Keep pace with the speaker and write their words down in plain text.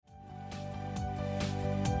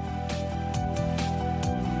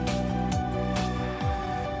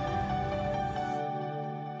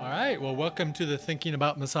right, well, welcome to the Thinking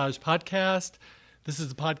About Massage podcast. This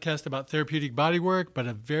is a podcast about therapeutic bodywork, but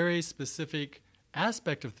a very specific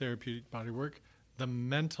aspect of therapeutic bodywork, the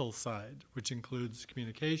mental side, which includes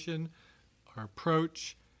communication, our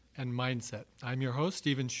approach, and mindset. I'm your host,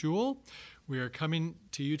 Stephen Schewel. We are coming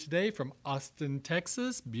to you today from Austin,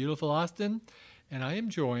 Texas, beautiful Austin, and I am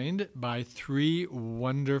joined by three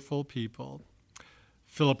wonderful people.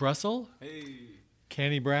 Philip Russell. Hey.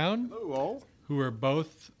 Kenny Brown. Hello, all. Who are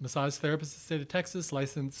both massage therapists in the state of Texas,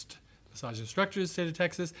 licensed massage instructors in the state of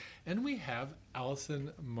Texas. And we have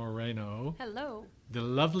Allison Moreno. Hello. The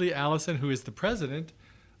lovely Allison, who is the president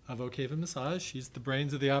of Okava Massage. She's the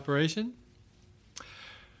brains of the operation.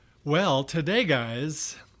 Well, today,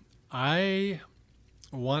 guys, I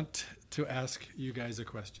want to ask you guys a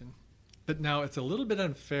question. But now it's a little bit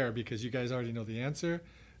unfair because you guys already know the answer.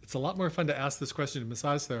 It's a lot more fun to ask this question to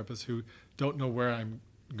massage therapists who don't know where I'm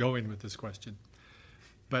going with this question.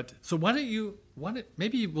 But so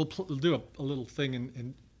maybe we'll do a little thing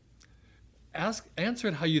and answer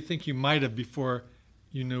it how you think you might have before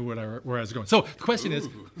you knew where I was going. So the question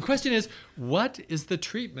is, what is the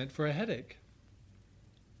treatment for a headache?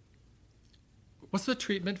 What's the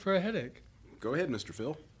treatment for a headache? Go ahead, Mr.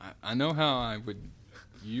 Phil. I know how I would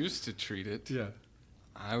used to treat it. Yeah.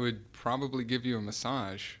 I would probably give you a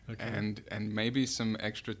massage and maybe some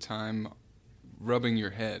extra time rubbing your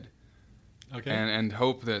head. Okay. And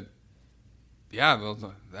hope that,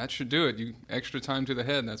 that should do it. Extra time to the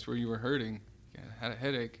head, that's where you were hurting. Yeah, had a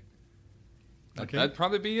headache. Okay. That'd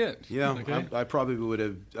probably be it. Yeah, Okay. I probably would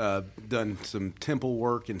have done some temple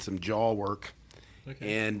work and some jaw work,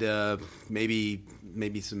 and maybe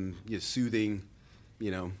some soothing,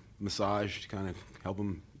 massage to kind of help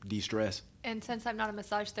them de-stress. And since I'm not a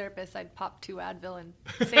massage therapist, I'd pop 2 Advil and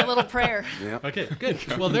say a little prayer. Yeah. Okay, good.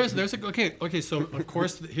 Well, there's okay. So of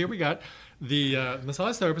course, here we got the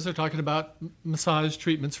massage therapists are talking about massage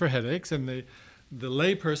treatments for headaches, and the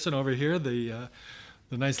lay person over here, the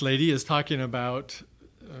nice lady, is talking about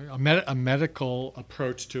a medical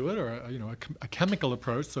approach to it, or a chemical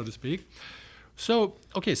approach, so to speak. So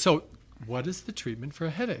what is the treatment for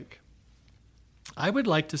a headache? I would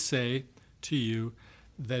like to say to you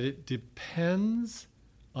that it depends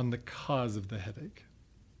on the cause of the headache.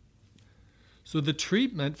 So the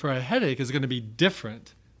treatment for a headache is going to be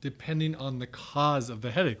different depending on the cause of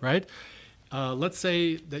the headache, right? Let's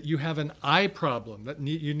say that you have an eye problem, that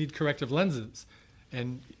you need corrective lenses,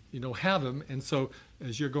 and you don't have them, and so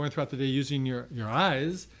as you're going throughout the day using your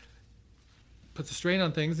eyes, puts a strain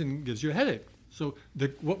on things and gives you a headache. So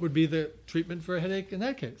what would be the treatment for a headache in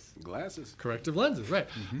that case? Glasses. Corrective lenses, right.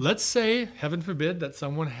 Mm-hmm. Let's say, heaven forbid, that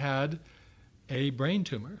someone had a brain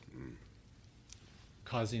tumor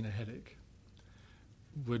causing a headache.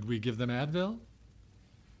 Would we give them Advil?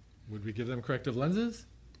 Would we give them corrective lenses?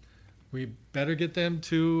 We better get them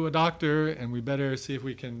to a doctor, and we better see if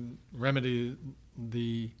we can remedy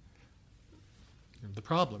the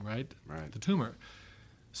problem, right? Right. The tumor.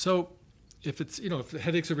 So if it's, if the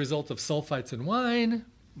headache's a result of sulfites in wine,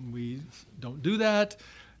 we don't do that.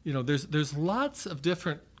 There's lots of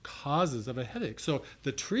different causes of a headache. So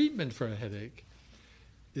the treatment for a headache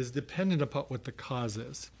is dependent upon what the cause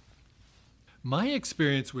is. My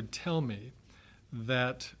experience would tell me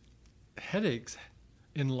that headaches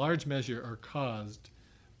in large measure are caused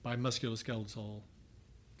by musculoskeletal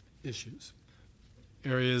issues,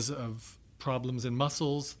 areas of problems in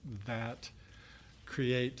muscles that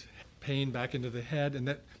create pain back into the head,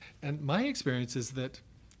 and my experience is that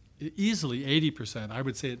easily 80%, I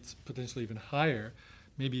would say it's potentially even higher,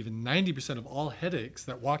 maybe even 90% of all headaches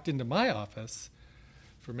that walked into my office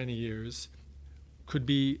for many years could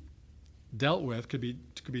be dealt with, could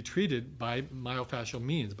be treated by myofascial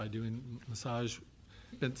means, by doing massage.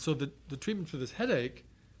 And so the treatment for this headache,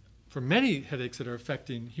 for many headaches that are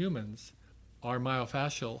affecting humans, are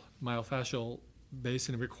myofascial based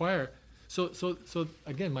and require. So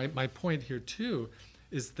again, my point here too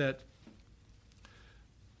is that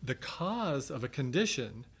the cause of a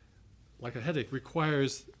condition, like a headache,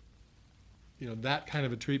 requires, that kind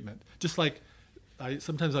of a treatment. Just like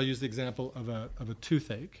sometimes I'll use the example of a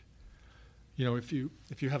toothache. If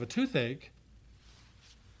you have a toothache,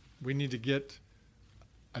 we need to get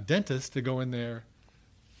a dentist to go in there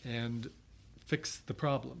and fix the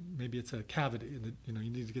problem. Maybe it's a cavity, and you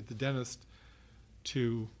need to get the dentist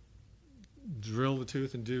to drill the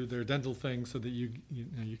tooth and do their dental thing so that you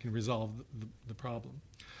can resolve the problem.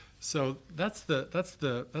 So that's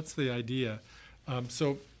the idea.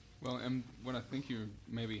 Well, and what I think you're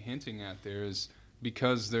maybe hinting at there is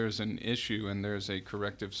because there's an issue and there's a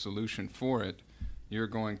corrective solution for it, you're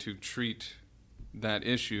going to treat that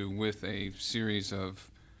issue with a series of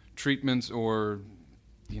treatments or,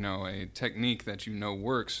 a technique that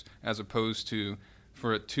works, as opposed to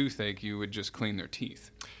for a toothache you would just clean their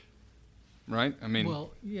teeth, right? I mean,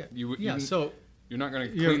 well, yeah, so you're not going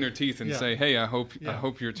to clean their teeth and say, "Hey, I hope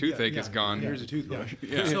your toothache is gone." Here's a toothbrush.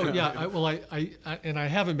 Yeah. So I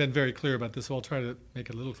haven't been very clear about this, so I'll try to make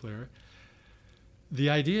it a little clearer. The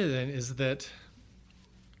idea then is that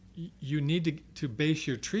you need to base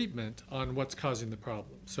your treatment on what's causing the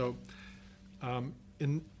problem. So, and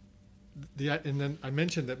then I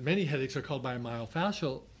mentioned that many headaches are caused by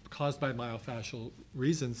myofascial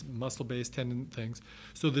reasons, muscle-based tendon things.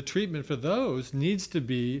 So the treatment for those needs to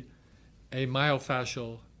be a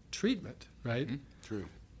myofascial treatment, right? Mm-hmm. True.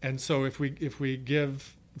 And so if we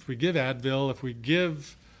give Advil, if we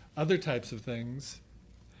give other types of things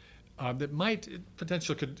that might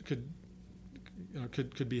potentially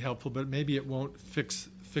could be helpful, but maybe it won't fix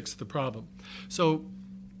the problem. So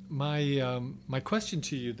my question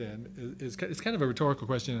to you then is it's kind of a rhetorical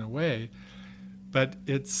question in a way, but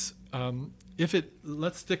it's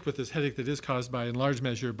let's stick with this headache that is caused by, in large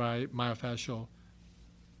measure, by myofascial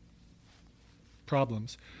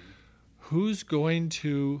problems. Who's going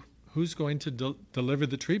to deliver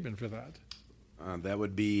the treatment for that? That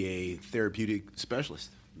would be a therapeutic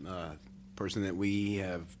specialist, person that we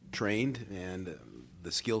have trained, and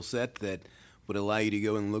the skill set that would allow you to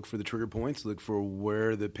go and look for the trigger points, look for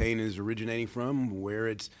where the pain is originating from, where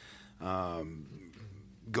it's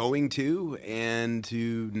going to, and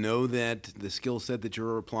to know that the skill set that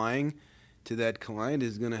you're applying to that client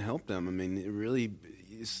is going to help them. I mean, it really,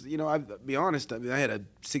 I'll be honest, I had a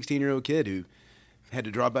 16-year-old kid who had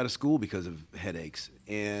to drop out of school because of headaches,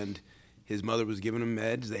 and his mother was giving him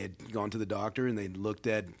meds. They had gone to the doctor, and they'd looked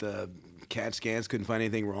at the CAT scans, couldn't find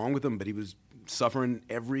anything wrong with him, but he was suffering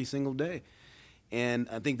every single day. And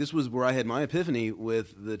I think this was where I had my epiphany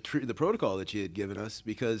with the protocol that she had given us,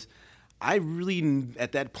 because I really,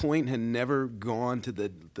 at that point, had never gone to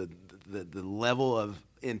the level of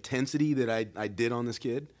intensity that I did on this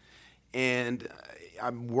kid. And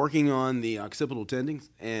I'm working on the occipital tendons,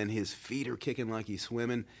 and his feet are kicking like he's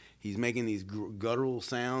swimming. He's making these guttural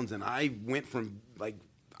sounds, and I went from, like,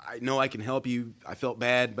 I know I can help you. I felt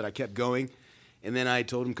bad, but I kept going. And then I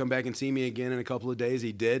told him, come back and see me again in a couple of days.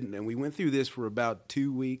 He did, and we went through this for about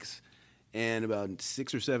 2 weeks and about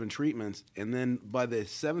 6 or 7 treatments. And then by the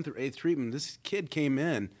 7th or 8th treatment, this kid came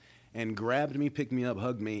in and grabbed me, picked me up,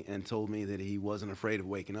 hugged me, and told me that he wasn't afraid of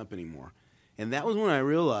waking up anymore. And that was when I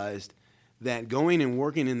realized that going and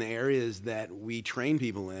working in the areas that we train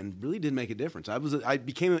people in really did make a difference. I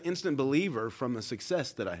became an instant believer from the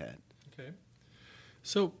success that I had. Okay.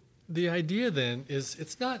 So the idea then is,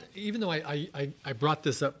 it's not, even though I brought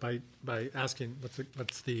this up by asking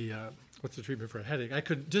what's the treatment for a headache, I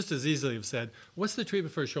could just as easily have said, what's the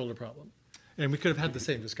treatment for a shoulder problem? And we could have had the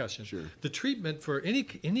same discussion. Sure. The treatment for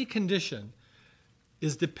any condition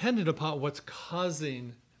is dependent upon what's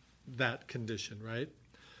causing that condition, right?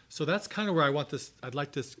 So that's kind of where I'd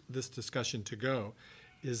like this discussion to go,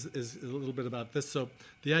 is a little bit about this. So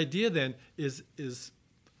the idea then is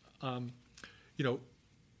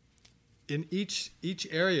in each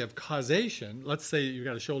area of causation, let's say you've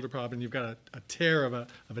got a shoulder problem and you've got a tear of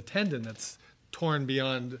a tendon that's torn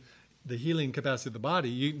beyond the healing capacity of the body,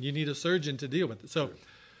 you need a surgeon to deal with it. So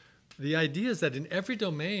the idea is that in every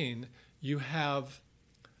domain you have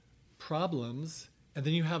problems, and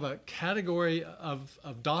then you have a category of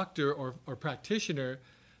doctor or practitioner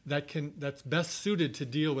that's best suited to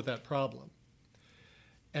deal with that problem.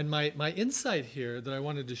 And my insight here that I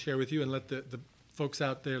wanted to share with you and let the folks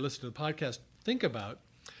out there listening to the podcast think about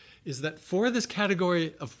is that for this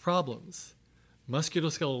category of problems,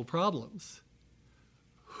 musculoskeletal problems,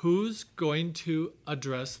 who's going to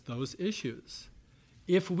address those issues?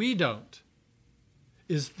 If we don't,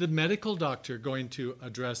 is the medical doctor going to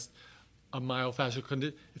address a myofascial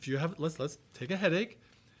condition? If you have, let's take a headache.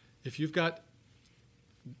 If you've got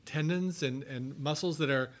tendons and muscles that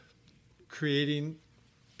are creating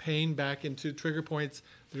pain back into trigger points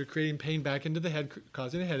that are creating pain back into the head,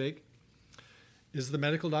 causing a headache, is the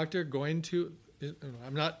medical doctor going to,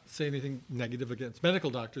 I'm not saying anything negative against medical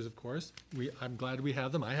doctors, of course. I'm glad we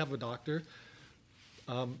have them. I have a doctor.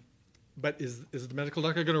 But is the medical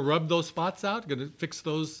doctor going to rub those spots out, going to fix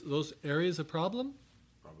those areas of problem?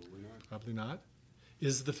 Probably not.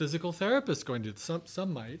 Is the physical therapist going to?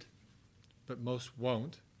 Some might, but most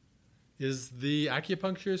won't. Is the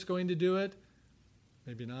acupuncturist going to do it?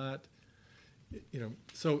 Maybe not.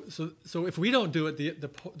 So if we don't do it,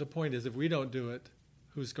 the point is, if we don't do it,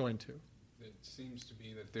 who's going to? It seems to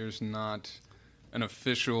be that there's not an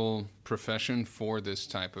official profession for this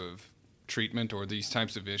type of treatment or these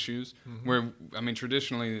types of issues. Where, I mean,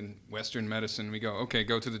 traditionally in Western medicine, we go, okay,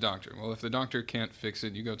 go to the doctor. Well, if the doctor can't fix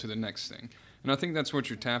it, you go to the next thing. And I think that's what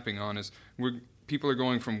you're tapping on is people are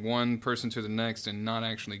going from one person to the next and not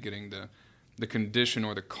actually getting the condition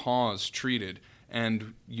or the cause treated.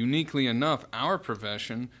 And uniquely enough, our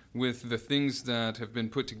profession, with the things that have been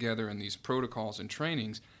put together in these protocols and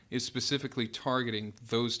trainings, is specifically targeting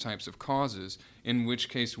those types of causes, in which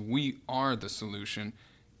case we are the solution.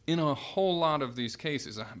 In a whole lot of these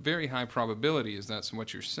cases, a very high probability is that's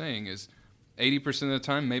what you're saying, is 80% of the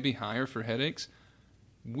time, maybe higher for headaches,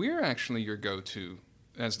 we're actually your go-to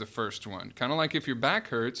as the first one. Kind of like if your back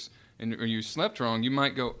hurts or you slept wrong, you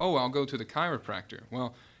might go, oh, I'll go to the chiropractor.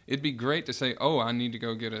 Well, it'd be great to say, oh, I need to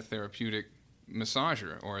go get a therapeutic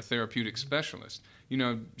massager or a therapeutic specialist. You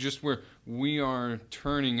know, just where we are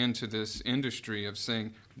turning into this industry of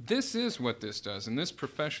saying, this is what this does, and this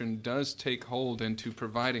profession does take hold into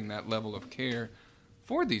providing that level of care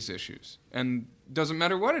for these issues. And doesn't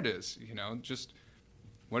matter what it is, you know, just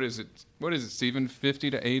what is it, Stephen, 50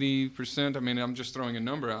 to 80%? I mean, I'm just throwing a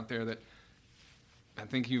number out there that I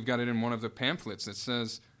think you've got it in one of the pamphlets that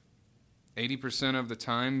says 80% of the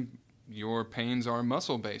time your pains are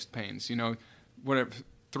muscle-based pains. You know, whatever,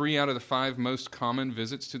 3 out of the 5 most common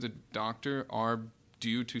visits to the doctor are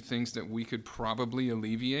due to things that we could probably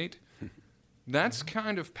alleviate. That's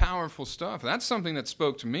kind of powerful stuff. That's something that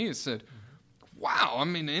spoke to me. It said, wow, I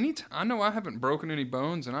mean, I know I haven't broken any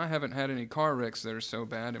bones and I haven't had any car wrecks that are so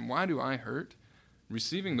bad, and why do I hurt?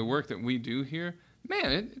 Receiving the work that we do here,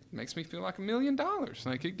 man, it makes me feel like $1 million.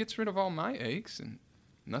 Like, it gets rid of all my aches, and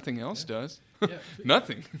nothing else does. Yeah.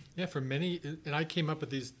 Nothing. Yeah, for many, and I came up with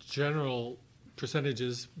these general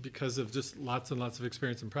percentages because of just lots and lots of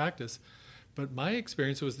experience and practice. But my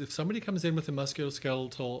experience was if somebody comes in with a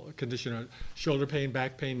musculoskeletal condition, or shoulder pain,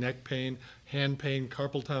 back pain, neck pain, hand pain,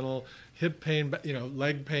 carpal tunnel, hip pain, you know,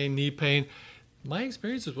 leg pain, knee pain, my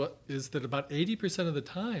experience is that about 80% of the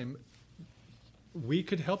time we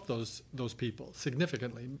could help those people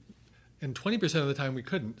significantly, and 20% of the time we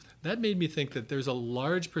couldn't. That made me think that there's a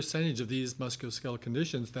large percentage of these musculoskeletal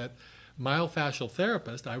conditions that myofascial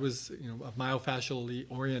therapist, I was, you know, a myofascially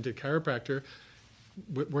oriented chiropractor,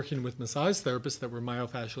 working with massage therapists that were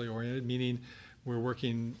myofascially oriented, meaning we're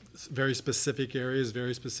working very specific areas,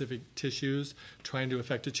 very specific tissues, trying to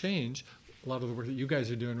affect a change. A lot of the work that you guys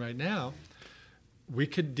are doing right now, we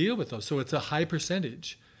could deal with those. So it's a high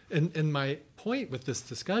percentage. And my point with this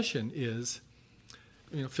discussion is,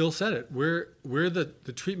 you know, Phil said it, we're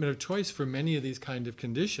the treatment of choice for many of these kind of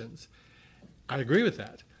conditions. I agree with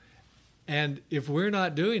that. And if we're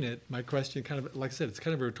not doing it, my question kind of, like I said, it's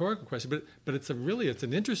kind of a rhetorical question, but it's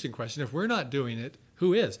an interesting question. If we're not doing it,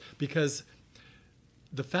 who is? Because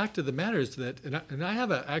the fact of the matter is that, and I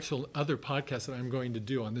have an actual other podcast that I'm going to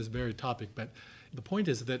do on this very topic, but the point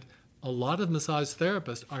is that a lot of massage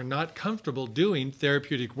therapists are not comfortable doing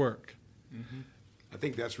therapeutic work. Mm-hmm. I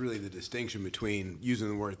think that's really the distinction between using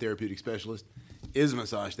the word therapeutic specialist is a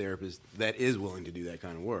massage therapist that is willing to do that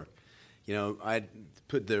kind of work. You know, I'd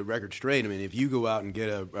put the record straight. I mean, if you go out and get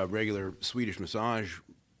a regular Swedish massage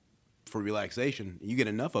for relaxation, you get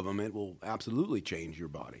enough of them, it will absolutely change your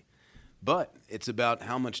body. But it's about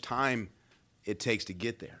how much time it takes to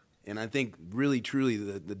get there. And I think really, truly,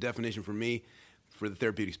 the definition for me for the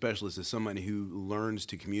therapeutic specialist is somebody who learns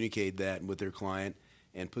to communicate that with their client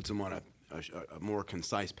and puts them on a more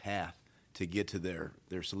concise path to get to their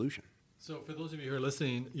solution. So for those of you who are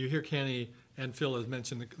listening, you hear Kenny and Phil has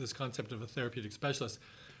mentioned this concept of a therapeutic specialist.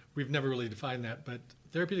 We've never really defined that, but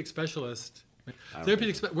therapeutic specialist,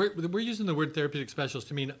 we're using the word therapeutic specialist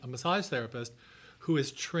to mean a massage therapist who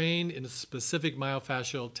is trained in specific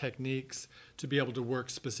myofascial techniques to be able to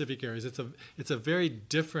work specific areas. It's a very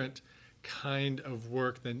different kind of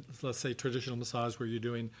work than, let's say, traditional massage where you're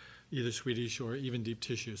doing either Swedish or even deep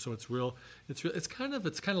tissue. So it's kind of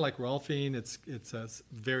like Rolfing. It's a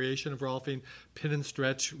variation of Rolfing. Pin and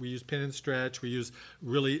stretch. We use pin and stretch. We use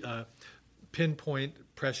really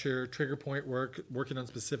pinpoint pressure, trigger point work, working on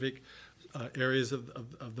specific areas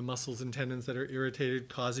of the muscles and tendons that are irritated,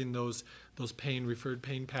 causing those referred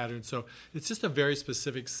pain patterns. So it's just a very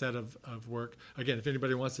specific set of work. Again, if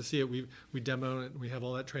anybody wants to see it, we demo it. We have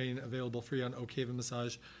all that training available free on Oakhaven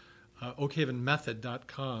Massage,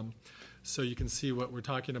 oakhavenmethod.com, so you can see what we're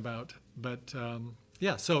talking about. But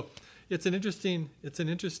so it's an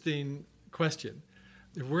interesting question.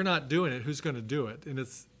 If we're not doing it, who's going to do it? And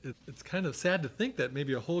it's kind of sad to think that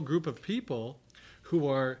maybe a whole group of people who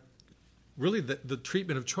are really the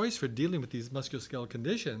treatment of choice for dealing with these musculoskeletal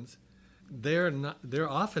conditions, they're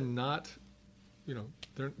often not, you know,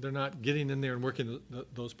 they're not getting in there and working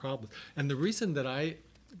those problems. And the reason that I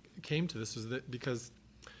came to this is that because,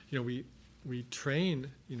 we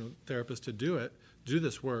train, therapists to do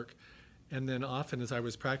this work. And then often as I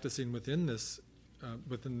was practicing within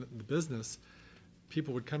the business,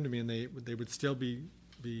 people would come to me and they would still be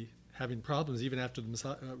having problems even after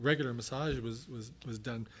the regular massage was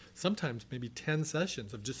done. Sometimes maybe 10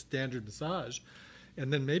 sessions of just standard massage.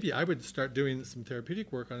 And then maybe I would start doing some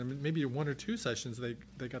therapeutic work on them. Maybe 1 or 2 sessions they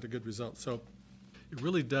got a good result. So it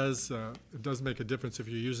really does make a difference if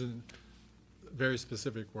you're using very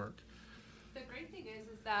specific work. The great thing is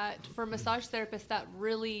that for massage therapists that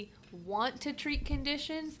really want to treat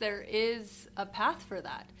conditions, there is a path for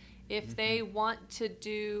that. If they want to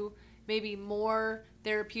do maybe more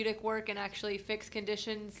therapeutic work and actually fix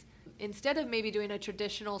conditions, instead of maybe doing a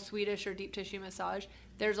traditional Swedish or deep tissue massage,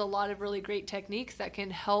 there's a lot of really great techniques that can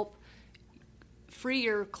help free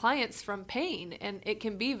your clients from pain. And it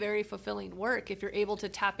can be very fulfilling work if you're able to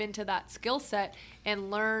tap into that skill set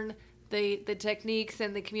and learn the techniques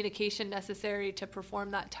and the communication necessary to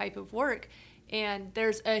perform that type of work. And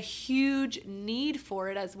there's a huge need for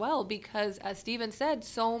it as well because, as Steven said,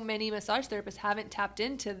 so many massage therapists haven't tapped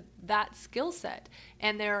into that skill set.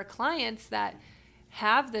 And there are clients that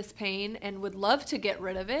have this pain and would love to get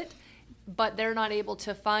rid of it, but they're not able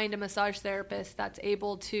to find a massage therapist that's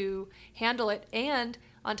able to handle it. And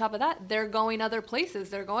on top of that, they're going other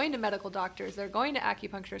places. They're going to medical doctors. They're going to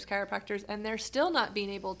acupuncturists, chiropractors, and they're still not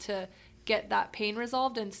being able to get that pain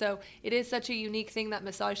resolved. And so it is such a unique thing that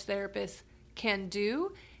massage therapists can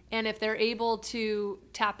do. And if they're able to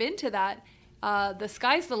tap into that, the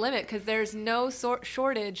sky's the limit because there's no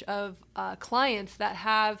shortage of clients that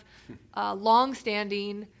have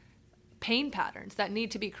long-standing pain patterns that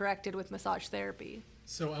need to be corrected with massage therapy.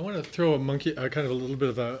 So I want to throw kind of a little bit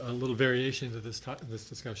of a little variation into this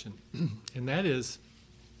discussion, and that is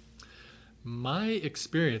my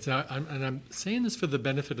experience. And I'm saying this for the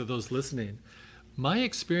benefit of those listening. My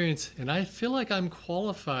experience, and I feel like I'm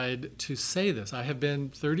qualified to say this. I have been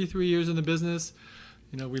 33 years in the business.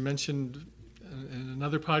 We mentioned in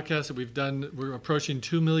another podcast that we're approaching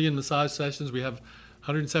 2 million massage sessions. We have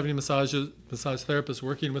 170 massage therapists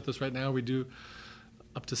working with us right now. We do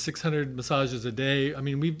up to 600 massages a day. I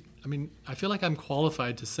feel like I'm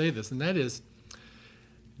qualified to say this, and that is,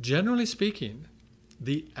 generally speaking,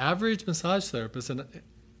 the average massage therapist, and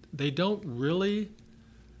they don't really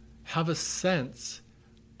have a sense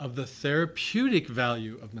of the therapeutic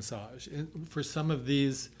value of massage for some of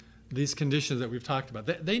these conditions that we've talked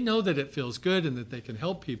about. They know that it feels good and that they can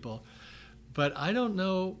help people, but I don't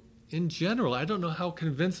know, in general, I don't know how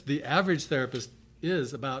convinced the average therapist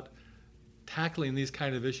is about tackling these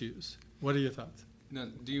kind of issues. What are your thoughts? Now,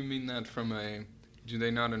 do you mean that do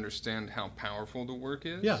they not understand how powerful the work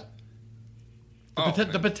is? Yeah.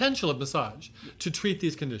 The potential of massage to treat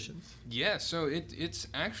these conditions. Yeah, so it's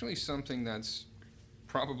actually something that's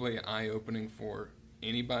probably eye-opening for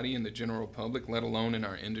anybody in the general public, let alone in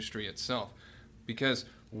our industry itself. Because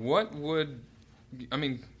you'd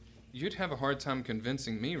have a hard time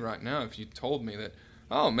convincing me right now if you told me that,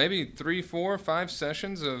 maybe 3, 4, 5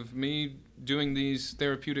 sessions of me doing these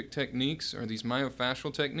therapeutic techniques or these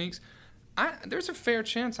myofascial techniques, there's a fair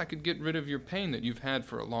chance I could get rid of your pain that you've had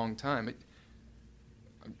for a long time.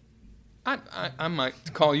 I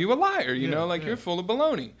might call you a liar, you're full of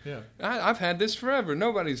baloney. Yeah. I've had this forever.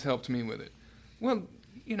 Nobody's helped me with it. Well,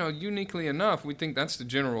 uniquely enough, we think that's the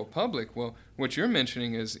general public. Well, what you're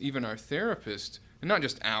mentioning is even our therapists, and not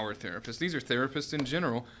just our therapists, these are therapists in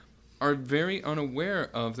general, are very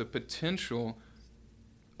unaware of the potential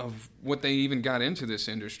of what they even got into this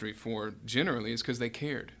industry for generally is because they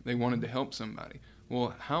cared. They wanted to help somebody.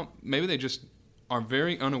 Well, maybe they just are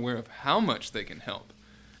very unaware of how much they can help.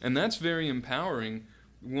 And that's very empowering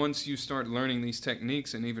once you start learning these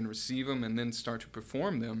techniques and even receive them and then start to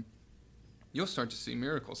perform them. You'll start to see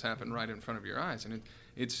miracles happen right in front of your eyes. And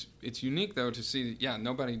it's unique, though, to see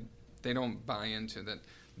that, they don't buy into that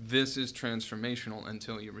this is transformational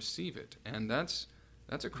until you receive it. And that's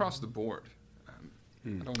across the board. I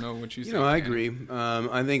don't know what you think. I agree.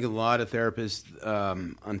 I think a lot of therapists,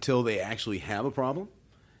 until they actually have a problem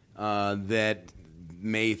that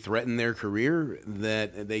may threaten their career,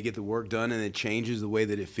 that they get the work done and it changes the way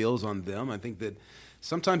that it feels on them. I think that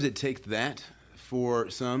sometimes it takes that for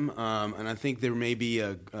some, and I think there may be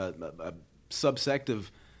a subsect of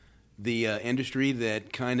the industry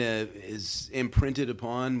that kind of is imprinted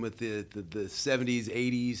upon with the 70s,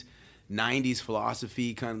 80s, 90s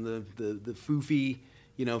philosophy, kind of the foofy,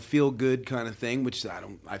 feel good kind of thing, which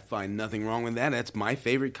I find nothing wrong with that. That's my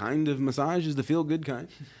favorite kind of massage, is the feel good kind.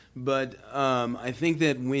 But I think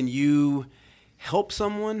that when you help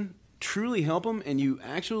someone, truly help them, and you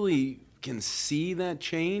actually can see that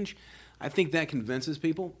change, I think that convinces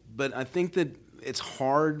people. But I think that it's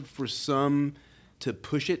hard for some to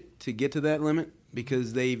push it to get to that limit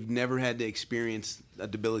because they've never had to experience a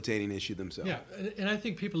debilitating issue themselves. Yeah, and I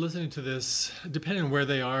think people listening to this, depending on where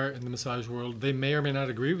they are in the massage world, they may or may not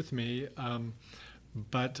agree with me.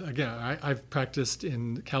 But again, I've practiced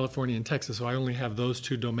in California and Texas, so I only have those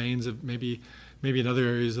two domains. Of maybe in other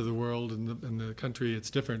areas of the world and in the country it's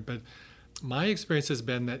different. But my experience has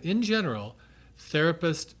been that in general,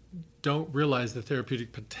 therapists don't realize the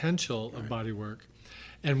therapeutic potential of body work.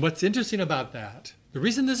 And what's interesting about that, the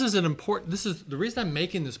reason the reason I'm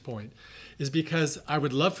making this point is because I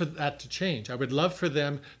would love for that to change. I would love for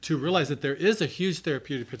them to realize that there is a huge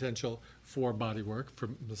therapeutic potential for body work, for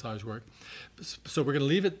massage work. So we're going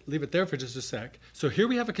to leave it there for just a sec. So here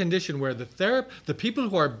we have a condition where the people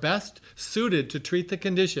who are best suited to treat the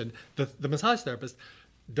condition, the massage therapist,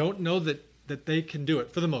 don't know that they can do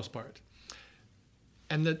it for the most part.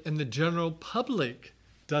 And the general public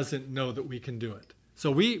doesn't know that we can do it. So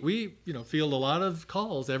we field a lot of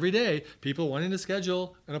calls every day, people wanting to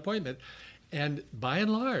schedule an appointment. And by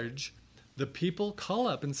and large, the people call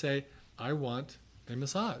up and say, I want a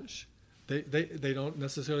massage. They don't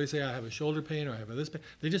necessarily say, I have a shoulder pain or I have a this pain.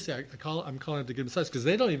 They just say, I'm calling to get a massage, because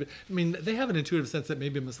they don't even, they have an intuitive sense that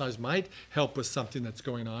maybe a massage might help with something that's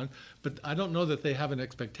going on, but I don't know that they have an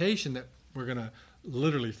expectation that we're going to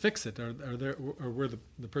literally fix it or we're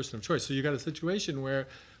the person of choice. So you got a situation where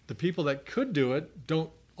the people that could do it don't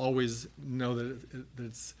always know that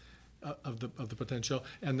it's of the potential,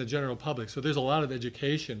 and the general public. So there's a lot of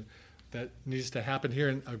education that needs to happen here,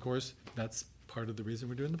 and of course that's part of the reason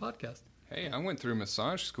we're doing the podcast. Hey, I went through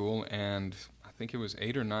massage school, and I think it was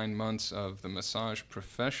 8 or 9 months of the massage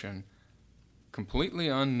profession, completely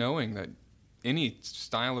unknowing that any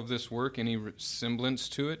style of this work, any semblance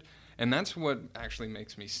to it. And that's what actually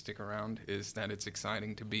makes me stick around, is that it's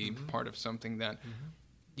exciting to be part of something that,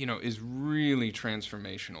 is really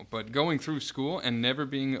transformational. But going through school and never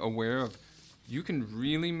being aware of, you can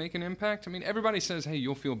really make an impact. Everybody says, hey,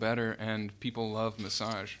 you'll feel better, and people love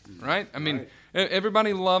massage, right?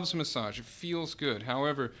 Everybody loves massage. It feels good.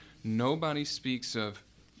 However, nobody speaks of,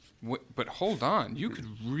 but hold on, you could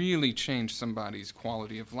really change somebody's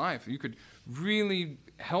quality of life. You could really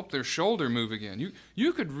help their shoulder move again.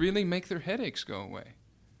 You could really make their headaches go away.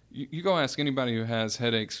 You go ask anybody who has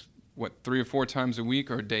headaches, 3 or 4 times a week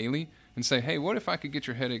or daily, and say, hey, what if I could get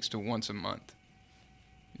your headaches to once a month?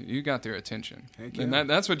 You got their attention. And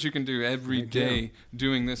that's what you can do every day,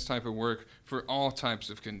 doing this type of work for all types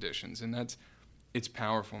of conditions. And it's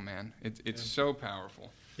powerful, man. It's so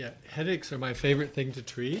powerful. Yeah, headaches are my favorite thing to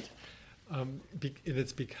treat. And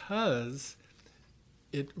it's because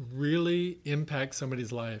it really impacts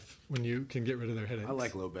somebody's life when you can get rid of their headaches. I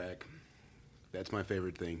like low back. That's my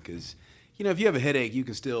favorite thing, because if you have a headache, you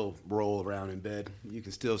can still roll around in bed. You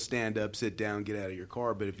can still stand up, sit down, get out of your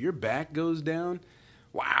car. But if your back goes down,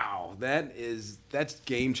 wow, that's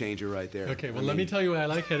game changer right there. Okay, well, let me tell you why I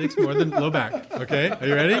like headaches more than low back. Okay, are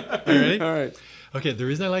you ready? All right. Okay, the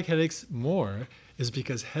reason I like headaches more is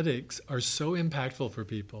because headaches are so impactful for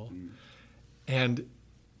people, and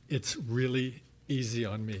it's really easy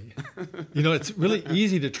on me. It's really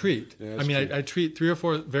easy to treat. Yeah, I treat 3 or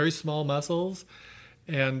 4 very small muscles,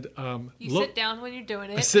 and sit down when you're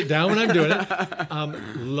doing it. I sit down when I'm doing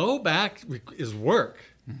it. Low back is work.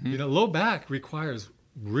 Low back requires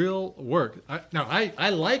real work. I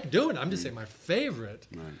like doing it. I'm just saying my favorite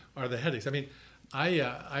are the headaches.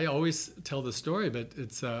 I always tell the story, but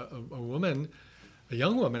it's a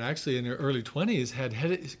young woman actually in her early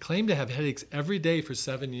 20s claimed to have headaches every day for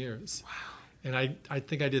 7 years. Wow. And I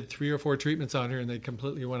think I did 3 or 4 treatments on her, and they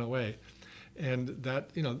completely went away. And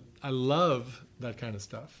that, I love that kind of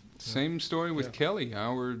stuff. Same story with Kelly.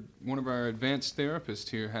 One of our advanced therapists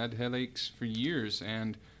here had headaches for years,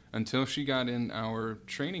 and until she got in our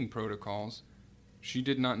training protocols, she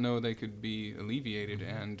did not know they could be alleviated,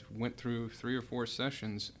 and went through 3 or 4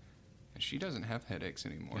 sessions, and she doesn't have headaches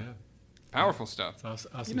anymore. Yeah. Powerful stuff.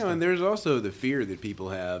 Awesome stuff. And there's also the fear that people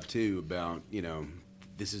have too about,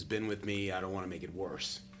 this has been with me, I don't want to make it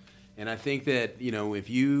worse. And I think that, if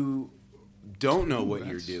you don't know what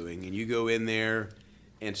you're doing and you go in there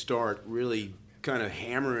and start really kind of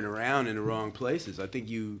hammering around in the wrong places, I think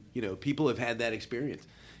people have had that experience.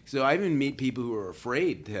 So I even meet people who are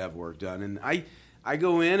afraid to have work done, and I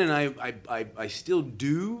go in and I still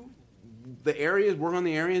do the areas, work on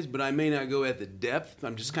the areas, but I may not go at the depth.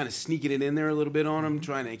 I'm just kind of sneaking it in there a little bit on them,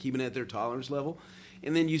 trying to keep it at their tolerance level.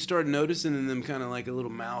 And then you start noticing them kind of like a little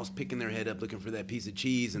mouse picking their head up looking for that piece of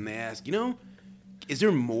cheese, and they ask, is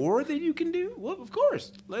there more that you can do? Well, of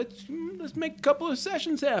course. Let's make a couple of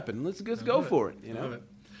sessions happen. Let's go for it. You know. Love it.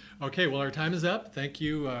 Okay, well, our time is up. Thank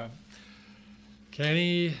you,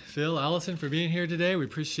 Kenny, Phil, Allison, for being here today. We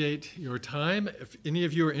appreciate your time. If any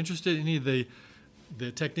of you are interested in any of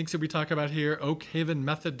the techniques that we talk about here,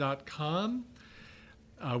 oakhavenmethod.com.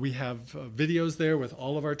 We have videos there with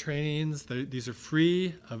all of our trainings. These are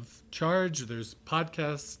free of charge. There's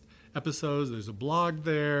podcast episodes. There's a blog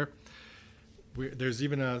there. There's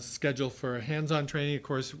even a schedule for hands-on training. Of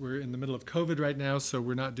course, we're in the middle of COVID right now, so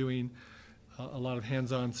we're not doing a lot of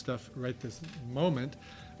hands-on stuff right this moment.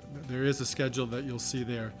 There is a schedule that you'll see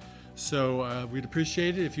there. So we'd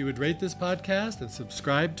appreciate it if you would rate this podcast and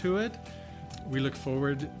subscribe to it. We look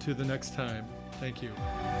forward to the next time. Thank you.